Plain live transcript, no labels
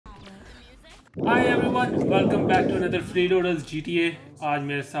Hi everyone, welcome back to another Freeloaders GTA. आज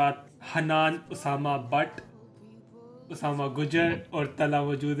मेरे साथ हनान, उसामा बट, उसामा गुजर और तला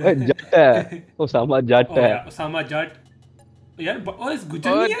मौजूद ओए है। जट है उसामा जट ओह है। यार उसामा जट। यार ओए इस गुजर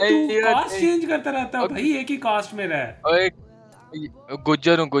और नहीं है, तू नहीं यार कास्ट नहीं। चेंज करता रहता है और भाई, एक ही कास्ट में रह। ओए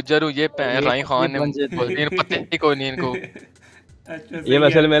गुज्जर हूँ ये राई खान ने बोलती है पता ही कोई नहीं इनको। अच्छा ये सही है।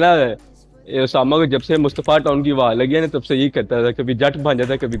 असल में ना ये उसामा को जब से मुस्तफा टाउन की वाह लगी है ना तब से यही करता था, कभी जट बन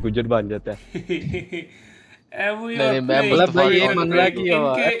जाता है कभी गुजर बन जाता है। We नहीं are नहीं मैं playing मतलब भाई ये मुस्तफा prison बंगला break. की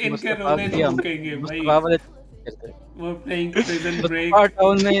हवा है। इनके मुस्तफा रोने की नहीं हम रुकेंगे भाई। मुस्तफा वाले करते हैं। We're playing prison break. Mustafa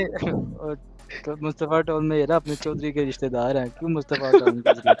town में तो मुस्तफा टाउन में ये ना अपने चौधरी के रिश्तेदार हैं। क्यों मुस्तफा टाउन के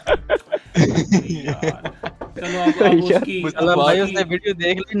यार चलो अब उसकी चला भाई उसने वीडियो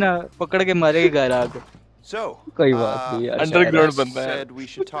देख ली ना, पकड़ के मारेगा घर आके। So, कोई बात नहीं यार। अंडरग्राउंड Chris बंदा है। said we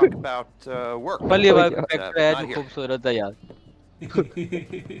should talk about work. पहली कोई बार क्या- कैरेक्टर है not जो here. खूबसूरत है यार।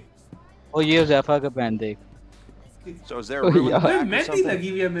 और ये हुज़ैफा का पैन देख। So is there a room in the यार। back or mehndi something? लगी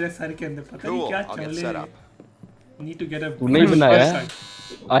हुई है मेरे सर के अंदर, पता नहीं Cool, क्या I'll get चले। set up. Need to get a तूने ही बनाया है,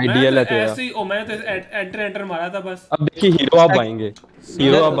 आइडियल है तेरा। ऐसे ही ओ मैं तो एंटर मारा था बस। अब देखिए हीरो अब आएंगे,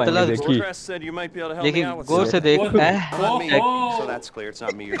 हीरो अब आएंगे देखिए। Chris said you might be able to help me लेकिन out with गौर से something. देख Not me, so that's clear. It's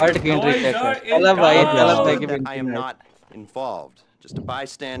not me. You're hurt के Boys एंट्री are चेक चला भाई in चला town. भाई के I am not involved. Just a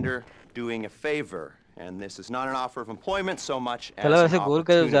bystander doing a favor. And this is not an offer of employment so much as चला an वैसे गौर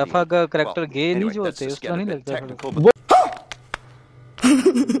कर opportunity. Huzaifa का कैरेक्टर Well, गे नहीं anyway, जो let's होते just उसका get a नहीं bit लगता technical, but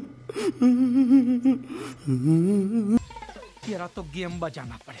तेरा तो गेम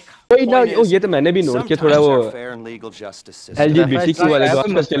बजाना पड़ेगा। कोई ना, ओ ये तो मैंने भी नोट किया थोड़ा वो sometimes our fair and legal justice system. LGBTQ वाले जो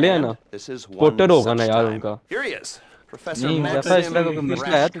आजकल चले हैं ना, This is one वोटर होगा ना such यार time. उनका। Here he is, Professor नहीं, Maxim इस तरह का कोई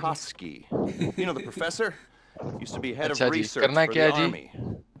मसला है तुझे? Rashkovsky. You know the professor? Used to be head of अच्छा जी, research करना for क्या the जी? army.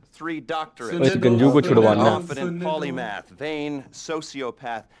 3 doctorates. इस गंजू को छुड़वाना है। Confident polymath, vain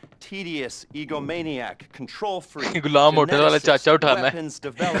sociopath, tedious egomaniac, control freak, गुलाम होटल वाला geneticist, चाचा उठाना है। weapons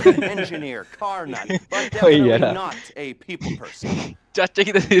development engineer, car nut, but वही definitely यार। not a people person. चाचा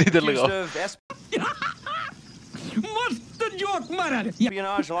की तस्वीर इधर Accused लगाओ। of मस्त जोक मारा रे।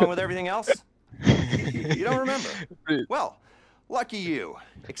 espionage along with everything else? You don't remember? Well, lucky you.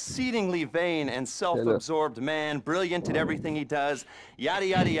 Exceedingly vain and self-absorbed man, brilliant at everything he does, yada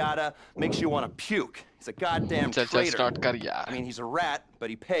yada yada, makes you want to puke. He's a goddamn चल चल traitor. Start कर I यार। mean, he's a rat,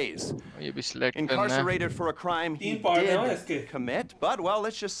 but he pays. ये भी select करना है। Incarcerated for a crime he तीन part है ना did इसके। commit, but well,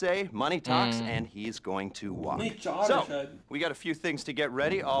 let's just say money talks and he's going to walk. नहीं, चार है So, शायद। we got a few things to get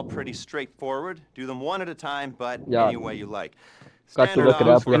ready, all pretty straightforward. Do them one at a time, but Yeah. any way you like. Cut to Standard the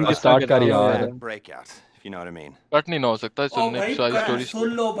Krebs off, पूरा start कर यार। breakout, if you know what I mean. Cut नहीं ना हो सकता ओ सुनने भाई सारी स्टोरी। सुन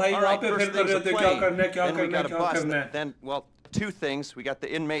लो भाई, All वहाँ right, पे फिर first कर रहे things थे a क्या plane, करना है, क्या then we करना है, got a क्या bus, करना है। then, well, two things. We got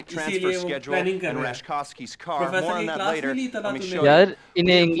the inmate transfer इसीलिए वो schedule planning कर and रहे हैं। Rashkovsky's car. Professor More on की that class later. में ली तला Let me तूने। show यार you.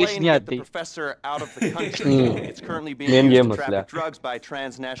 इन्हें We इंग्लिश plane नहीं to get the आती। professor out of the country. It's currently being Main used ये to मसला traffic है। drugs by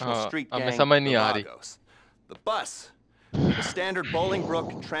transnational हाँ, street हमें gang, समझ नहीं the आ रही। Vagos. The bus. The standard Bolingbrook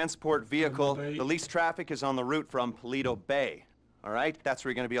transport vehicle. The least traffic is on the route from Paleto Bay. All right, that's where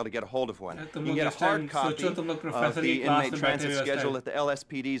you're going to be able to get a hold of one. तुम You can लोग get a इस time hard copy सोचो तुम लोग of professor the की class inmate में बैठे transit हुए इस schedule time। at the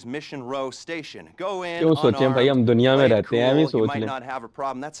LSPD's Mission Row station. Go in क्यों सोचें भाई, हम unarmed, दुनिया में play it रहते हैं, हम ही cool, you सोच might लें। not have a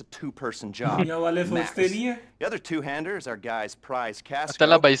problem. That's a two-person job. दुनिया वाले max. सोचते नहीं है। The other two-handers are guys Prize Castro.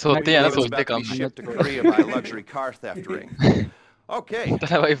 तला भाई सोते हैं ना, who's सोचते about to काम be नहीं। shipped to Korea by a luxury car theft ring. Okay.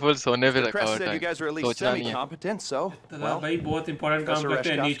 तला भाई फुल सोने पे The रखा press हुआ said you guys are at है। least सोचना नहीं है। semi-competent, so तला well. भाई बहुत इंपॉर्टेंट काम Professor करते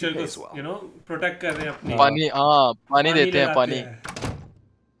हैं, Rashkovsky नेचर pays को well. प्रोटेक्ट कर रहे हैं अपनी। पानी हाँ पानी देते हैं ले पानी। आते हैं।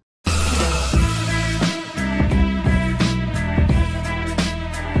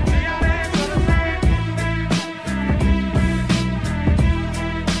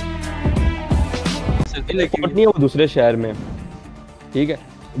 कोर्ट नहीं है वो दूसरे शहर में, ठीक है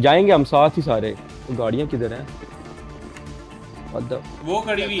जाएंगे हम साथ ही सारे। तो गाड़ियाँ किधर हैं? वो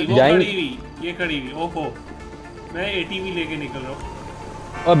खड़ी हुई, ये खड़ी हुई। ओहो, मैं एटीवी लेके निकल रहा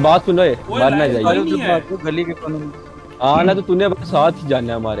हूँ। और बात सुनो, ये वो बाहर ना लाइट जाइए। बंद नहीं है। गली के कोने में हाँ ना, तो तूने बस साथ ही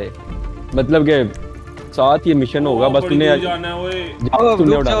जाना है हमारे, मतलब के साथ ये मिशन होगा। बस बड़ी तूने दूर जाना है ओए। जहाँ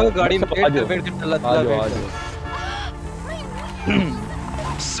तूने रुक जाओ, उड़ाना गाड़ी में बस आ जाओ, बैठ के आ जाओ, आ जाओ।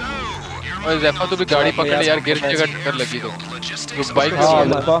 और ज़ैफा तो भी गाड़ी पकड़ यार, गिर जगह टक्कर लगी तो बाइक हाँ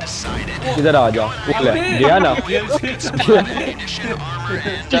मुस्तफा इधर आ जा। वो ले गया ना।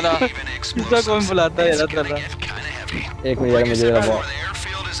 चला दूसरा कौन बुलाता है यार तला? एक मिनट यार, मुझे जरा बहुत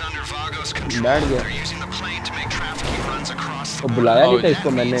बैठ गया। वो बुलाया नहीं था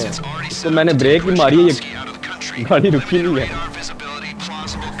इसको मैंने ब्रेक ही मारी है, ये गाड़ी रुकी नहीं है।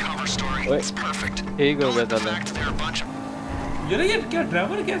 ओए ठीक हो गया तला। ये क्या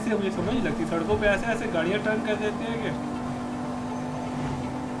ड्राइवर कैसे है, मुझे समझ नहीं लगती। सड़कों पे ऐसे ऐसे गाड़ियां टर्न कर देते हैं कि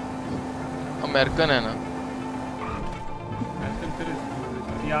अमेरिकन है ना।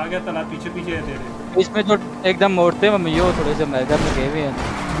 ये आ गया तला पीछे पीछे है तेरे। इसमें जो एकदम मोड़ते हैं ये थोड़े से अमेरिका में गए हुए हैं।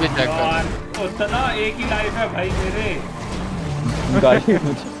 ये चेक कर। ओ तला एक ही लाइफ है भाई मेरे। गाड़ी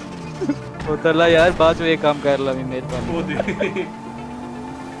ओ तला यार बाद में एक काम कर ला भी मेरे पास। वो दे।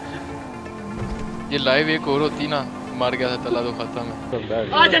 ये लाइव एक और होती ना, मार गया था तला तो खत्म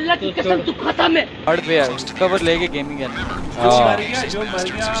है। आज अल्लाह की कसम तू खत्म है। हट पे यार कवर लेके गेमिंग करनी। जो मर गया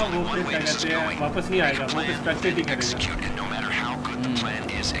वो फिर क्या कहते हैं वापस नहीं आएगा, वो स्पेक्टेट ही करेगा।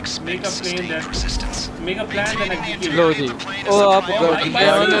 Make a plan then execute. लो जी। ओ आप और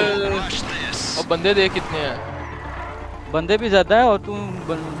बंदे देख कितने हैं। बंदे भी ज्यादा है और तू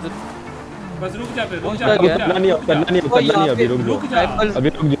बस रुक जा, करना नहीं अभी रुक जाओ। अभी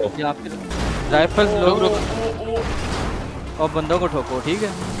रुक जाओ। यहाँ पे राइफल लोग और बंदों को ठोको, ठीक है।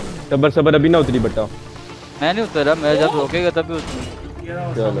 सबर अभी ना उतरी बट्टा। मैं नहीं उतरा, मैं जब रोकेगा तभी उतरूँ।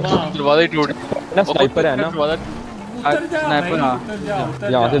 दरवाजा ही टूट ना स्नाइपर है ना। स्नाइपर हाँ।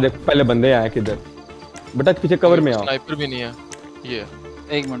 यहाँ से देखो पहले बंदे आए किधर। बेटा पीछे कवर में आओ। स्नाइपर भी नहीं है ये।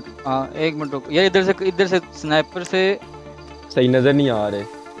 एक मिनट हाँ एक मिनट रुको यार, इधर से स्नाइपर से सही नजर नहीं आ रहे।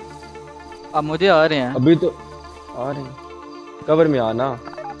 अब मुझे आ रहे हैं अभी तो आ रहे हैं। कवर में आना।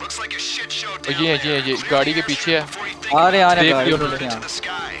 ये गाड़ी के पीछे है। आ रहे हैं देख गाड़ी लियो के उन्होंने। पीछे हैं।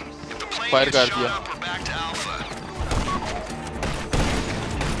 फायर कर दिया।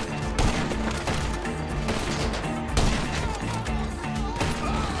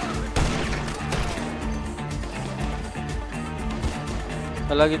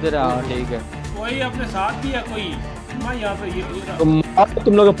 अलग इधर है हाँ ठीक है। कोई अपने साथ भी है कोई। मैं यहाँ पे ये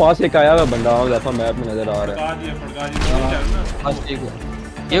तुम लोगों के पास एक आया हुआ बंदा दफा मैप में नजर आ रहा है। फड़का दिया। बस ठीक है।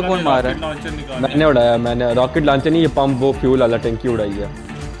 ये कौन मार रहा है? मैंने उड़ाया, मैंने रॉकेट लॉन्चर नहीं, ये पंप वो फ्यूल वाला टैंकी उड़ाई है।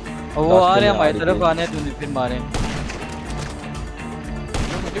 और वो आ रहे हैं हमारी तरफ, आने तूने फिर मारे।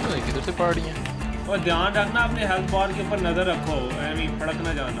 मुझे पता नहीं किधर से पड़ रही हैं। और ध्यान रखना अपने हेल्थ बार के ऊपर नजर रखो, ऐਵੇਂ फड़क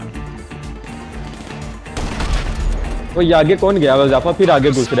ना जाना। वो ये आगे कौन गया? हुज़ैफा फिर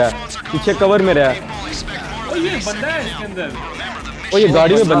आगे घुस रहा है, पीछे कवर में रहा है। ओ ये बंदा है इसके अंदर। ओ ये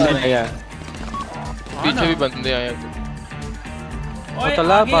गाड़ी में बंदे आए हैं। पीछे भी बंदे आए हैं। ओए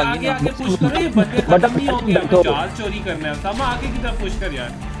तला आगे आगे पुश करो, ये बंदे खत्म नहीं होंगे। देखो। जहाज चोरी करना है सामा, आगे की तरफ पुश कर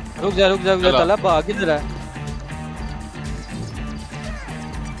यार। रुक जा तला भाग किधर है?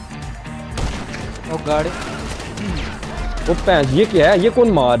 वो गाड़ी वो पैंच ये क्या है? ये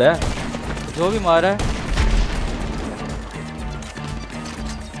कौन मार है? जो भी मारा है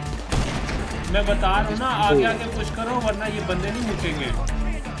मैं बता रहा हूँ ना, आगे आगे पुश करो वरना ये बंदे नहीं मुकेंगे।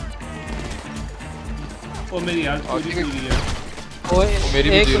 ओ मेरी यार पूरी है। ओए मेरी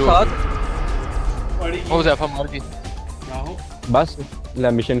भी एक जीरो। साथ ओ ज़ैफा मार दी। बस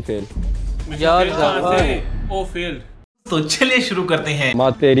मिशन फेल यार ओ फेल। तो चलिए शुरू करते हैं।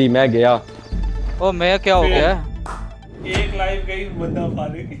 माँ तेरी मैं गया। ओ मैं क्या हो गया? एक लाइफ गई बंदा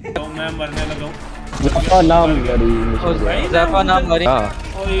फाड़े। तो मैं मरने लगा हूँ। ज़ैफा नाम गरी ज़ैफा नाम मरी। हां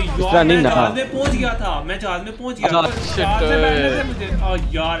ओए यार मैं जहाज में पहुंच गया था, मैं जहाज में पहुंच गया। जहाज से बैठने से मुझे ओ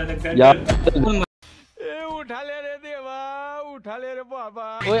यार उठा ले रे देवा, उठा ले रे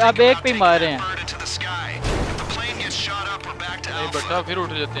बाबा। ओए अब एक पे मारे हैं। नहीं बेटा फिर उठ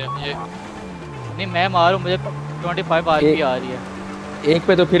जाते हैं ये। नहीं मैं मारूं, मुझे 25 आरपी आ रही है। एक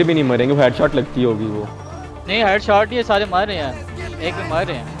पे तो फिर भी नहीं मरेंगे, वो हेडशॉट लगती होगी वो। नहीं हेडशॉट ये सारे मार रहे हैं, एक पे मार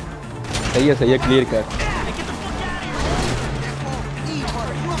रहे हैं। सही है क्लियर कर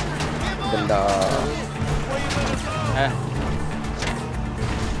बंदा है।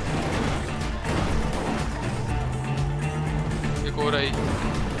 एक और आई।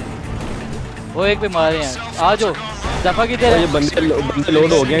 वो एक पे मार रहे हैं, आ जाओ। ज़ैफा किधर है? ये बंदे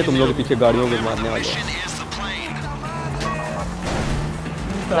लोड हो गए हैं तुम लोग के पीछे गाड़ियों में मारने वाले।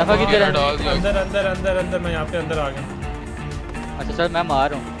 ज़ैफा किधर है? अंदर अंदर अंदर अंदर मैं यहाँ पे अंदर आ गया। अच्छा सर मैं मार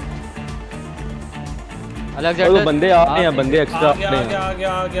रहा हूँ। और वो बंदे आ रहे हैं, बंदे एक्स्ट्रा आ रहे हैं। आ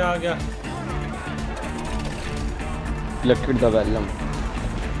गया इलेक्ट्रिक द वेलम।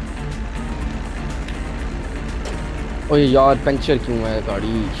 ओए यार पंचर क्यों है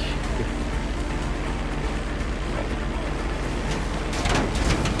गाड़ी?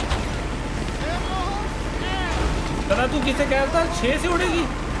 दादा तू किसे कह रहा था 6 से उड़ेगी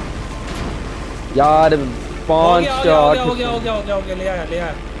यार? 5 4 हो गया ले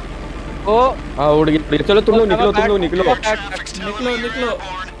आया। ओ हाँ उड़ गया। चलो तुम लोग निकलो। निकलो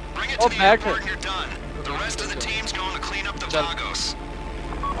ओ बैठ।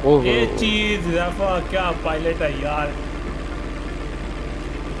 ओह ये चीज ज़ैफा क्या पायलट है यार।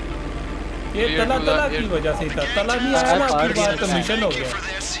 ये तला की वजह से था। तला नहीं आया ना आपकी बात तो मिशन हो गया।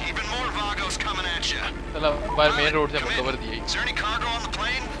 चलो बाहर मेन रोड से कवर दिया।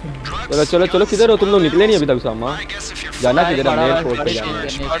 चलो चलो चलो, किधर हो तुम लोग? निकले नहीं अभी तक उसामा? जाना किधर है? एयरपोर्ट पे जाना है,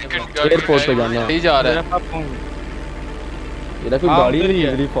 एयरपोर्ट पे जाना है। यही जा रहा है। मेरा कोई गाड़ी नहीं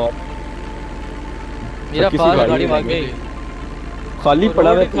है, मेरी फॉर मेरा पास गाड़ी भाग गई, खाली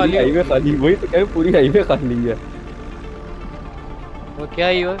पड़ा है, पूरी हाईवे खाली। वही तो कह, पूरी हाईवे खाली है। वो क्या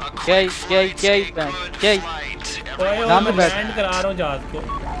ही नाम में लैंड करा रहा हूं जहाज को।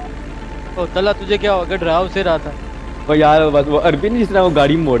 ओ तला तुझे क्या हो गया? ड्राइव से रहा था वो यार, बस वो अरबिन जिस तरह वो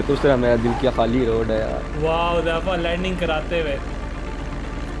गाड़ी मोड़ते उस तरह मेरा दिल किया, खाली रोड है यार। वाह हुज़ैफा लैंडिंग कराते हुए।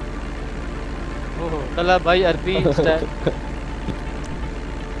 ओहो तला भाई अरबिन स्टाइल।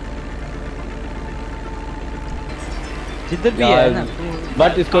 जिधर भी है ना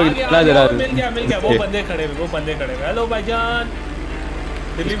बट इसको इतना जरा मिल गया वो बंदे खड़े हुए, हेलो भाईजान,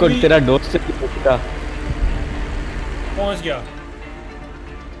 इसको तेरा दोस्त से पूछा। पहुंच गया।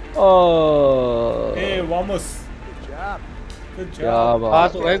 ओ ए वामस क्या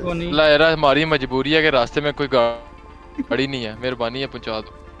पास हुआ है कौन नहीं? ला यार हमारी मजबूरी है कि रास्ते में कोई गाड़ी नहीं है, मेहरबानी है पहुंचा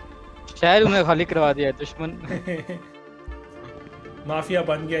दो। शहर उन्हें खाली करवा दिया है दुश्मन। माफिया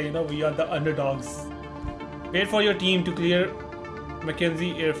बन गया, you know we are the underdogs. Wait for your team to clear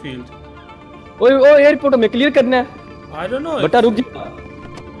Mackenzie airfield. ओए ओ एयरपोर्ट में क्लियर करना है। I don't know. बटा रुक जा।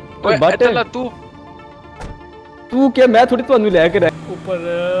 ओए बट तला तू क्या मैं थोड़ी तो लेके रहा ऊपर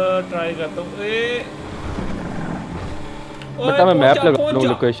ट्राई करता हूं। ए बटा मैं मैप लगा रहा हूं,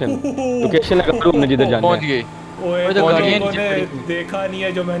 लोकेशन लगा रहा हूं, हमने जिधर जाना है। पहुंच गई। ओए तो गाड़ियों ने देखा नहीं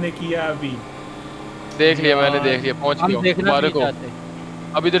है जो मैंने किया अभी। देख लिया मैंने, देख लिया, पहुंच गया। मुबारक हो।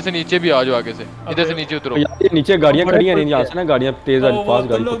 अब इधर से नीचे भी आ जाओ, आगे से इधर से नीचे उतरो। ये नीचे गाड़ियां खड़ी हैं, यहाँ से ना गाड़ियां तेज वाली फास्ट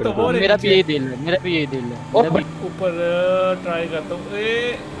गाड़ी पकड़ो। मेरा भी यही दिल है, ऊपर ट्राई करता हूं।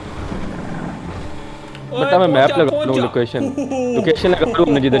 ए बता मैं मैप लगा रहा हूं, लोकेशन लगा रहा हूं,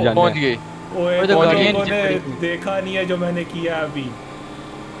 हमने जिधर जाना है। पहुंच गई। ओए तो गाड़ियों ने देखा नहीं है जो मैंने किया अभी।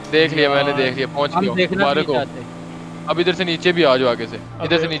 देख लिया मैंने, देख लिया, पहुंच गया। मुबारक हो। अब इधर से नीचे भी आ जाओ, आगे से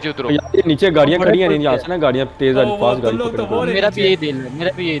इधर से नीचे उतरो। ये नीचे गाड़ियां खड़ी हैं, यहाँ से ना गाड़ियां तेज वाली फास्ट गाड़ी पकड़ो। मेरा भी यही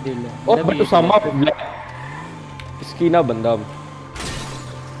दिल है। और बट उसामा इसकी ना बंदा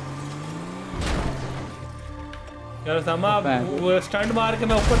यार उसामा वो स्टंट मार के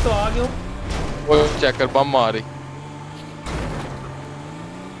मैं ऊपर तो आ गया हूं। वो चेक कर, बम मार रही।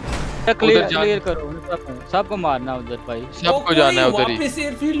 क्लियर करो, सबको मारना उधर भाई, सबको जाना है उधर ही। वापस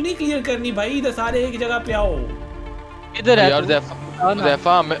एयरफील्ड नहीं क्लियर करनी भाई, इधर सारे एक जगह पे आओ। इधर है यार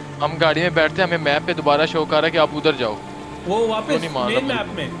ज़ैफ़ा, हम गाड़ी में बैठते हैं, हमें मैप पे दोबारा शो कर रहा है कि आप उधर जाओ। वो वापस मेन मैप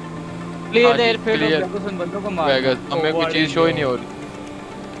में क्लियर एयरफील्ड उन बंदों को मार। हमें कोई चीज शो ही नहीं हो रही।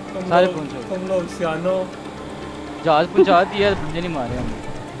 सारे पहुंचो, तुम लोग सियानो। जहाज पहुंचा दिया, बंदे नहीं मारे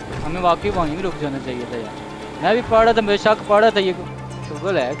हमें वाकई वहीं भी रुक जाना चाहिए था यार। मैं भी पढ़ा था, मेरे शक पढ़ा था ये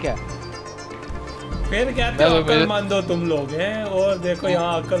शुगल है क्या। फिर कहते हो अक्लमंद हो तुम लोग हैं, और देखो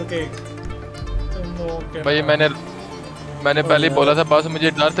यहाँ अक्ल के तुम लोग के। भाई मैंने पहले ही बोला था, बस मुझे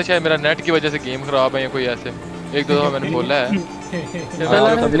डर था शायद मेरा नेट की वजह से गेम खराब है या कोई ऐसे। एक दो दफा मैंने बोला है।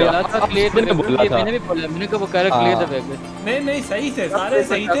 मैंने कब कह रहा क्लियर द वेग। नहीं सही थे, सारे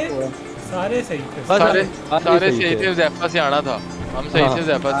सही थे। सारे सही थे। ज़ैफ़ा से आना था, हम सही से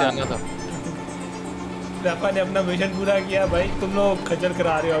ज़ैफ़ा से आना था। ज़ैफ़ा ने अपना मिशन पूरा किया भाई, तुम लोग खजल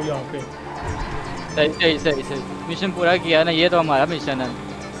करा रहे हो यहाँ पे। सही मिशन पूरा किया ना, ये तो हमारा मिशन है।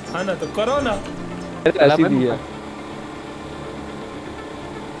 हाँ ना, तो करो ना। ऐसी भी है।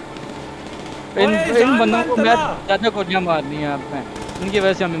 इन बंदों को मैं ज्यादा गोलियां मारनी है आपने, इनकी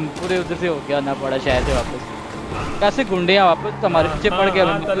वजह से हमें पूरे उधर से हो गया ना पड़ा शहर से वापस। कैसे गुंडे हैं वापस हमारे पीछे पड़ गए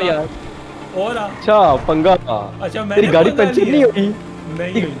यार। और अच्छा पंगा था। अच्छा तेरी गाड़ी पंचर नहीं हुई?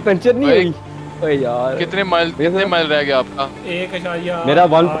 नहीं पंचर नहीं हुई। ओए यार कितने माइल रह गया आपका? 1.8 मेरा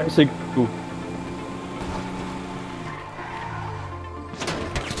 1.62।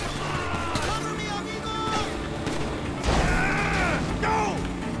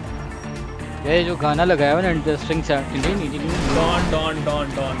 ये जो गाना लगाया हुआ ना इंटरेस्टिंग साउंड। डॉन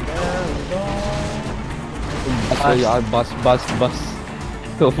यार बस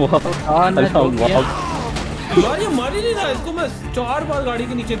तो यार ये मार ही नहीं रहा इसको, मैं 4 बार गाड़ी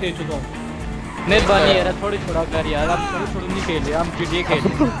के नीचे दे चुका हूँ। मेहरबानी यार थोड़ी छोड़ा कर यार, आप थोड़ी नहीं खेल रहे, हम GTA खेल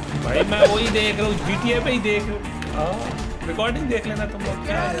रहे भाई। मैं वही देख रहा हूँ, GTA पे ही देख रहा हूँ। रिकॉर्डिंग देख लेना तुम लोग।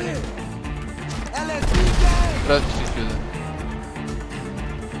 क्या है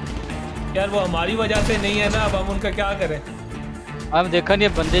यार, वो हमारी वजह से नहीं है ना, अब हम उनका क्या करें। हम देखा नहीं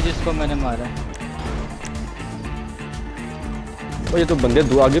बंदे जिसको मैंने मारा। ये तो बंदे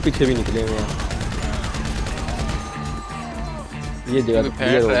दो आगे पीछे भी निकले हुए हैं। ये जगह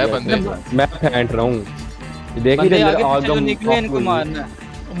क्लियर हो गया बंदे। मैं फेंट रहा हूँ, देख ही रहे आगे निकले, इनको मारना।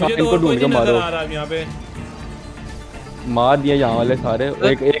 मुझे तो कोई नहीं नजर आ रहा है यहाँ पे। मार दिया यहाँ वाले सारे,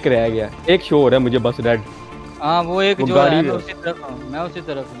 एक रह गया, एक शो हो रहा है मुझे बस रेड। हाँ वो एक जो गाड़ी है मैं उसी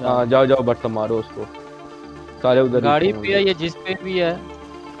तरफ हाँ जाओ बट मारो उसको, सारे उधर गाड़ी पे है ये जिस पे भी है।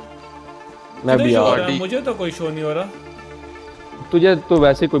 मैं भी आ रहा, मुझे तो कोई शो नहीं हो रहा। तुझे तो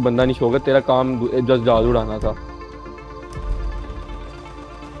वैसे कोई बंदा नहीं शो होगा, तेरा काम जस्ट जहाज उड़ाना था,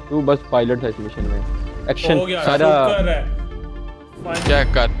 तू बस पायलट था इस मिशन में। एक्शन सारा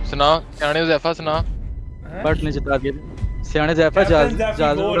चेक कर, सुना सियाने हुज़ैफा सुना। बट ने जिता दिया सियाने हुज़ैफा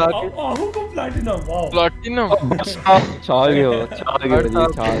जहाज उड़ा के को प्लैटिनम। वाओ प्लैटिनम छाल गए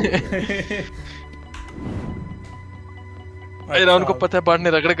अरे उनको पता है बट ने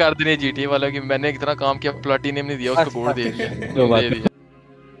रगड़ कर देनी जीटीए वालों की, मैंने इतना काम किया प्लैटिनम नहीं दिया उसको गोल्ड दे दिया।